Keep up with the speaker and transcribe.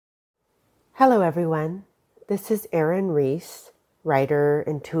Hello, everyone. This is Aries, writer,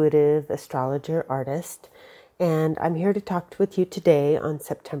 intuitive, astrologer, artist, and I'm here to talk with you today on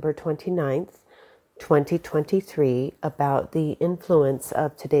September 29th, 2023, about the influence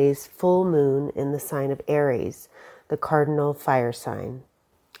of today's full moon in the sign of Aries, the cardinal fire sign.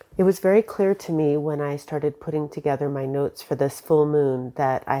 It was very clear to me when I started putting together my notes for this full moon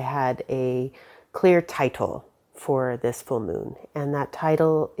that I had a clear title for this full moon, and that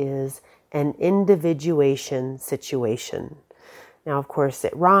title is an individuation situation. Now, of course,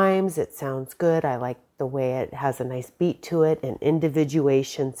 it rhymes, it sounds good. I like the way it has a nice beat to it, an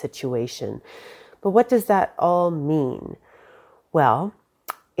individuation situation. But what does that all mean? Well,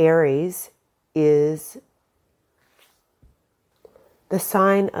 Aries is the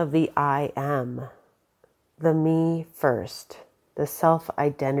sign of the I am, the me first, the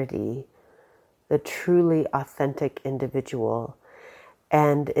self-identity, the truly authentic individual.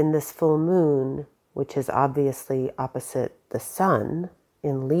 And in this full moon, which is obviously opposite the sun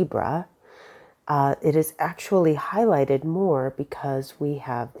in Libra, it is actually highlighted more because we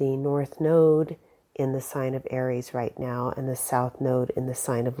have the North Node in the sign of Aries right now and the South Node in the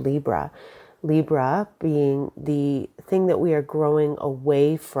sign of Libra. Libra being the thing that we are growing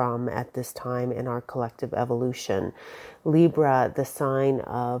away from at this time in our collective evolution. Libra, the sign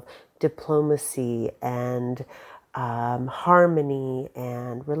of diplomacy and harmony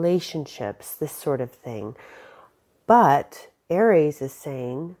and relationships, this sort of thing. But Aries is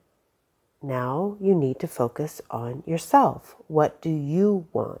saying, now you need to focus on yourself. What do you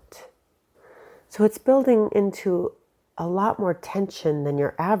want? So it's building into a lot more tension than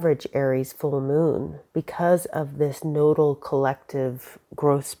your average Aries full moon because of this nodal collective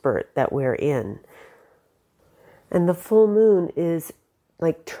growth spurt that we're in. And the full moon is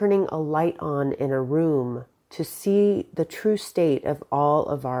like turning a light on in a room to see the true state of all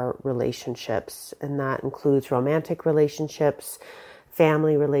of our relationships. And that includes romantic relationships,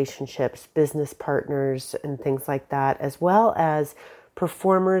 family relationships, business partners, and things like that, as well as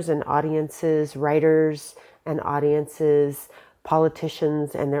performers and audiences, writers and audiences,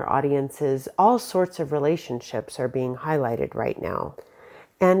 politicians and their audiences. All sorts of relationships are being highlighted right now.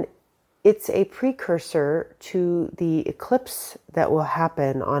 And it's a precursor to the eclipse that will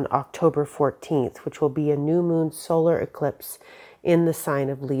happen on October 14th, which will be a new moon solar eclipse in the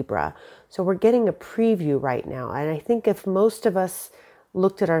sign of Libra. So we're getting a preview right now. And I think if most of us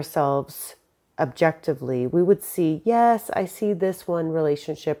looked at ourselves objectively, we would see, yes, I see this one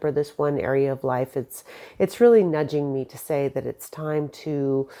relationship or this one area of life. It's really nudging me to say that it's time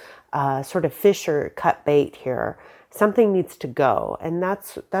to sort of fish or cut bait here. Something needs to go, and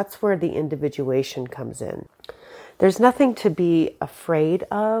that's where the individuation comes in. There's nothing to be afraid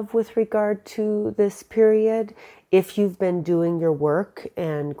of with regard to this period if you've been doing your work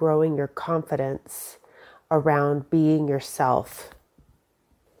and growing your confidence around being yourself.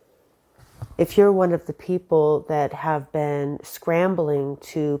 If you're one of the people that have been scrambling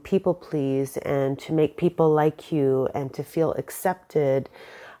to people please and to make people like you and to feel accepted,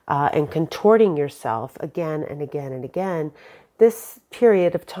 and contorting yourself again and again and again, this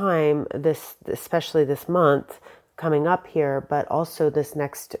period of time, especially this month coming up here, but also this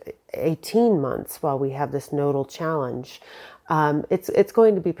next 18 months while we have this nodal challenge, it's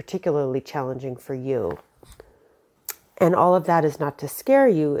going to be particularly challenging for you. And all of that is not to scare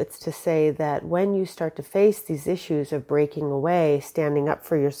you. It's to say that when you start to face these issues of breaking away, standing up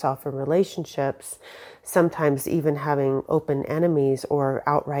for yourself in relationships, sometimes even having open enemies or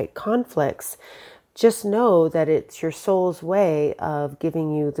outright conflicts, just know that it's your soul's way of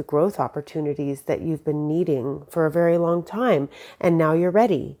giving you the growth opportunities that you've been needing for a very long time. And now you're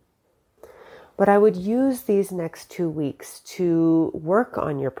ready. But I would use these next 2 weeks to work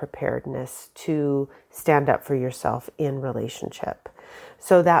on your preparedness to stand up for yourself in relationship.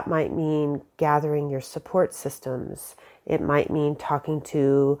 So that might mean gathering your support systems. It might mean talking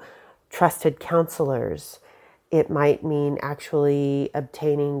to trusted counselors. It might mean actually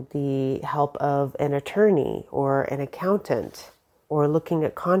obtaining the help of an attorney or an accountant or looking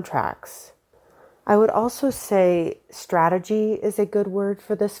at contracts. I would also say strategy is a good word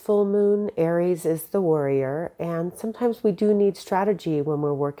for this full moon. Aries is the warrior, and sometimes we do need strategy when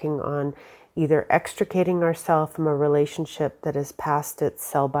we're working on either extricating ourselves from a relationship that is past its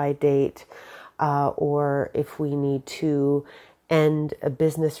sell-by date, or if we need to end a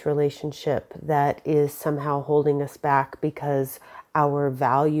business relationship that is somehow holding us back because our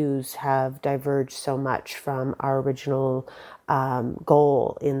values have diverged so much from our original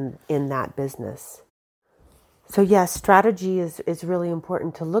goal in that business. So yes, strategy is really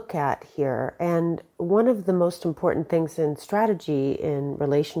important to look at here. And one of the most important things in strategy in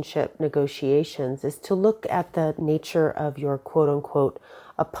relationship negotiations is to look at the nature of your quote unquote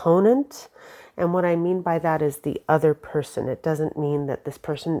opponent. And what I mean by that is the other person. It doesn't mean that this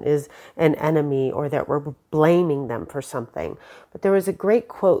person is an enemy or that we're blaming them for something. But there was a great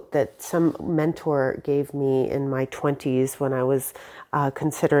quote that some mentor gave me in my 20s when I was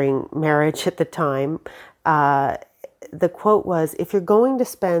considering marriage at the time. The quote was, if you're going to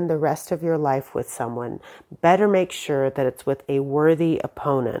spend the rest of your life with someone, better make sure that it's with a worthy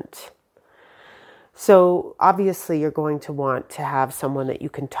opponent. So obviously you're going to want to have someone that you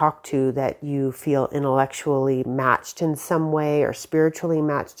can talk to that you feel intellectually matched in some way or spiritually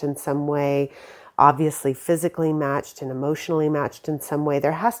matched in some way, obviously physically matched and emotionally matched in some way.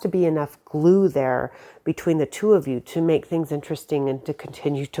 There has to be enough glue there between the two of you to make things interesting and to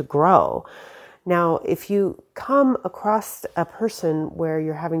continue to grow. Now, if you come across a person where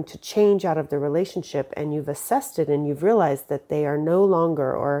you're having to change out of the relationship and you've assessed it and you've realized that they are no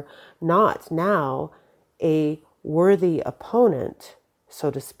longer or not now a worthy opponent,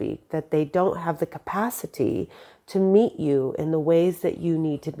 so to speak, that they don't have the capacity to meet you in the ways that you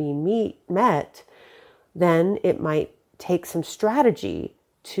need to be met, then it might take some strategy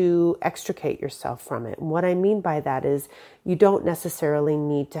to extricate yourself from it. And what I mean by that is you don't necessarily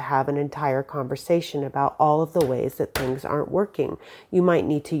need to have an entire conversation about all of the ways that things aren't working. You might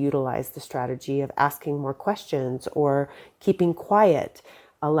need to utilize the strategy of asking more questions or keeping quiet,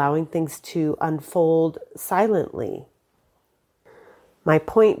 allowing things to unfold silently. My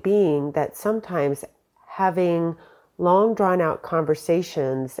point being that sometimes having long drawn out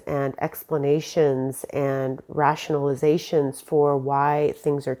conversations and explanations and rationalizations for why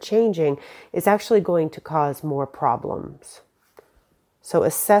things are changing is actually going to cause more problems. So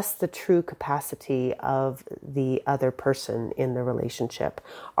assess the true capacity of the other person in the relationship.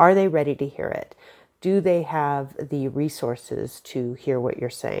 Are they ready to hear it? Do they have the resources to hear what you're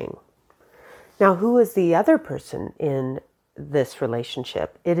saying? Now, who is the other person in this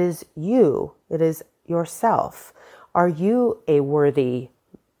relationship? It is you. It is yourself. Are you a worthy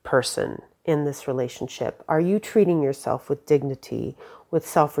person in this relationship? Are you treating yourself with dignity, with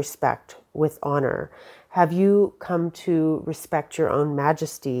self-respect, with honor? Have you come to respect your own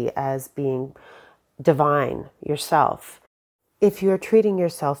majesty as being divine yourself? If you're treating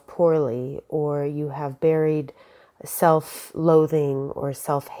yourself poorly or you have buried self-loathing or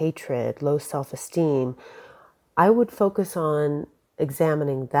self-hatred, low self-esteem, I would focus on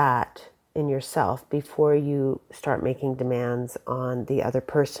examining that in yourself before you start making demands on the other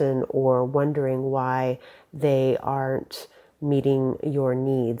person or wondering why they aren't meeting your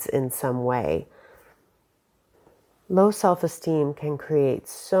needs in some way. Low self-esteem can create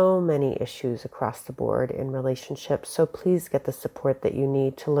so many issues across the board in relationships, so please get the support that you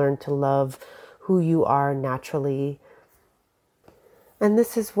need to learn to love who you are naturally. And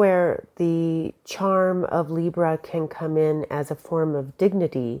this is where the charm of Libra can come in as a form of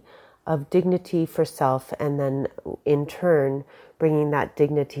dignity for self, and then in turn bringing that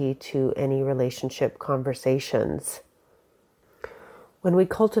dignity to any relationship conversations. When we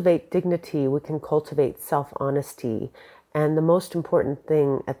cultivate dignity, we can cultivate self-honesty. And the most important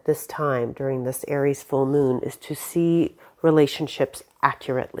thing at this time during this Aries full moon is to see relationships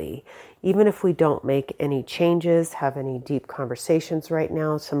accurately. Even if we don't make any changes, have any deep conversations right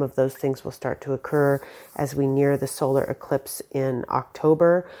now, some of those things will start to occur as we near the solar eclipse in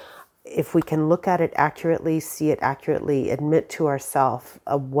October. If we can look at it accurately, see it accurately, admit to ourselves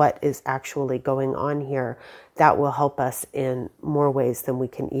what is actually going on here, that will help us in more ways than we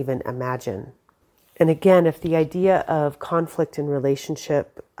can even imagine. And again, if the idea of conflict in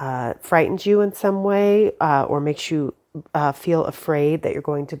relationship frightens you in some way or makes you feel afraid that you're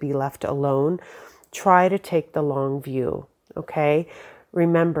going to be left alone, try to take the long view, okay?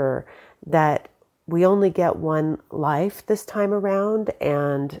 Remember that we only get one life this time around,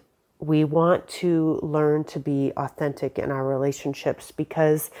 and we want to learn to be authentic in our relationships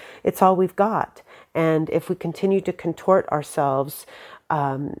because it's all we've got. And if we continue to contort ourselves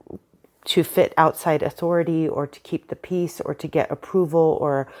to fit outside authority or to keep the peace or to get approval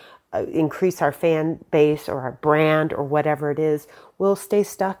or increase our fan base or our brand or whatever it is, we'll stay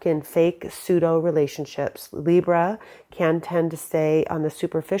stuck in fake pseudo relationships. Libra can tend to stay on the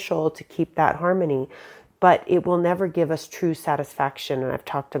superficial to keep that harmony, but it will never give us true satisfaction. And I've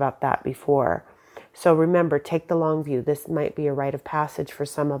talked about that before. So remember, take the long view. This might be a rite of passage for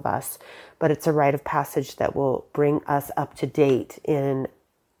some of us, but it's a rite of passage that will bring us up to date in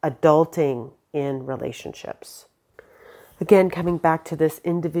adulting in relationships. Again, coming back to this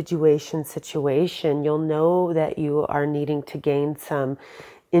individuation situation, you'll know that you are needing to gain some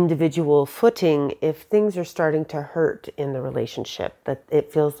individual footing if things are starting to hurt in the relationship, that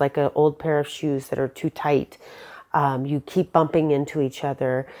it feels like an old pair of shoes that are too tight. You keep bumping into each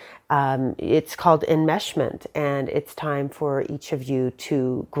other. It's called enmeshment, and it's time for each of you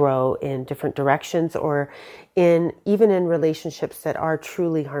to grow in different directions, or even in relationships that are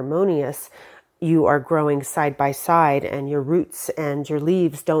truly harmonious. You are growing side by side, and your roots and your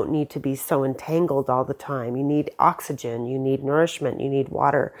leaves don't need to be so entangled all the time. You need oxygen, you need nourishment, you need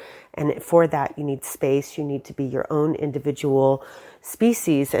water. And for that, you need space. You need to be your own individual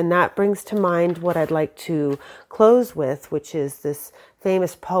species. And that brings to mind what I'd like to close with, which is this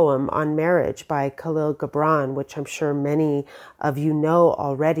famous poem on marriage by Khalil Gibran, which I'm sure many of you know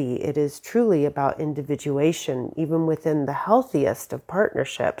already. It is truly about individuation, even within the healthiest of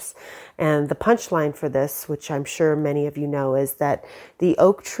partnerships. And the punchline for this, which I'm sure many of you know, is that the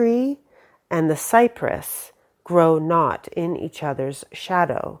oak tree and the cypress grow not in each other's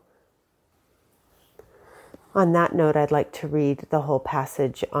shadow. On that note, I'd like to read the whole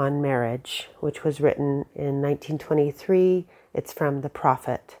passage on marriage, which was written in 1923. It's from The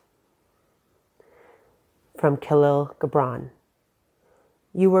Prophet, from Khalil Gibran.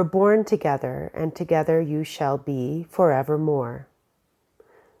 You were born together, and together you shall be forevermore.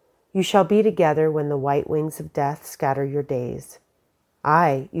 You shall be together when the white wings of death scatter your days.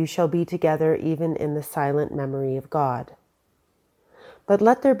 Aye, you shall be together even in the silent memory of God. But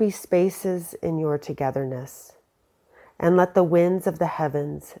let there be spaces in your togetherness, and let the winds of the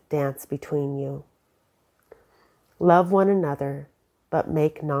heavens dance between you. Love one another, but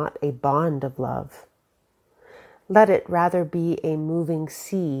make not a bond of love. Let it rather be a moving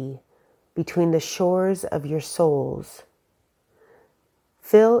sea between the shores of your souls.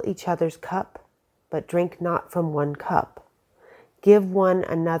 Fill each other's cup, but drink not from one cup. Give one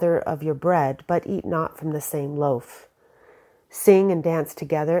another of your bread, but eat not from the same loaf. Sing and dance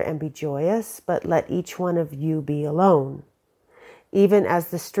together and be joyous, but let each one of you be alone. Even as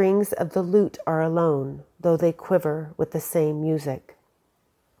the strings of the lute are alone, though they quiver with the same music.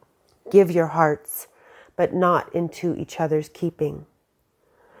 Give your hearts, but not into each other's keeping.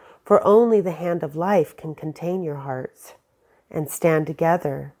 For only the hand of life can contain your hearts, and stand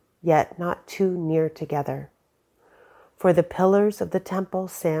together, yet not too near together. For the pillars of the temple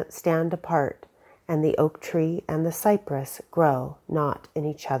stand apart, and the oak tree and the cypress grow not in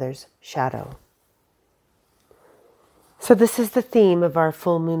each other's shadow. So this is the theme of our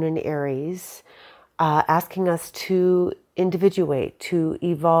full moon in Aries, asking us to individuate, to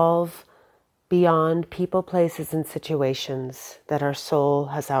evolve beyond people, places, and situations that our soul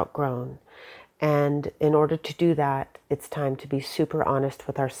has outgrown. And in order to do that, it's time to be super honest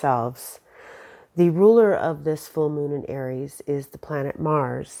with ourselves. The ruler of this full moon in Aries is the planet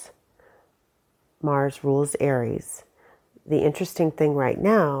Mars. Mars rules Aries. The interesting thing right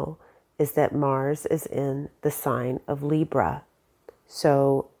now is that Mars is in the sign of Libra.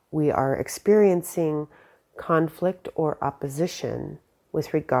 So we are experiencing conflict or opposition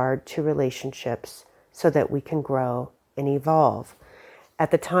with regard to relationships so that we can grow and evolve.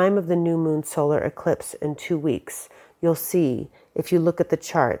 At the time of the new moon solar eclipse in 2 weeks, you'll see, if you look at the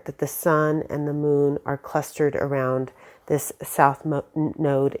chart, that the sun and the moon are clustered around this south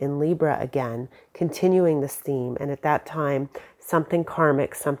node in Libra again, continuing this theme. And at that time, something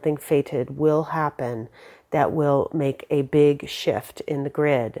karmic, something fated will happen that will make a big shift in the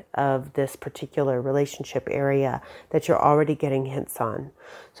grid of this particular relationship area that you're already getting hints on.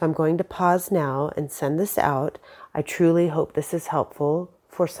 So I'm going to pause now and send this out. I truly hope this is helpful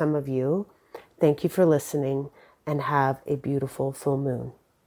for some of you. Thank you for listening, and have a beautiful full moon.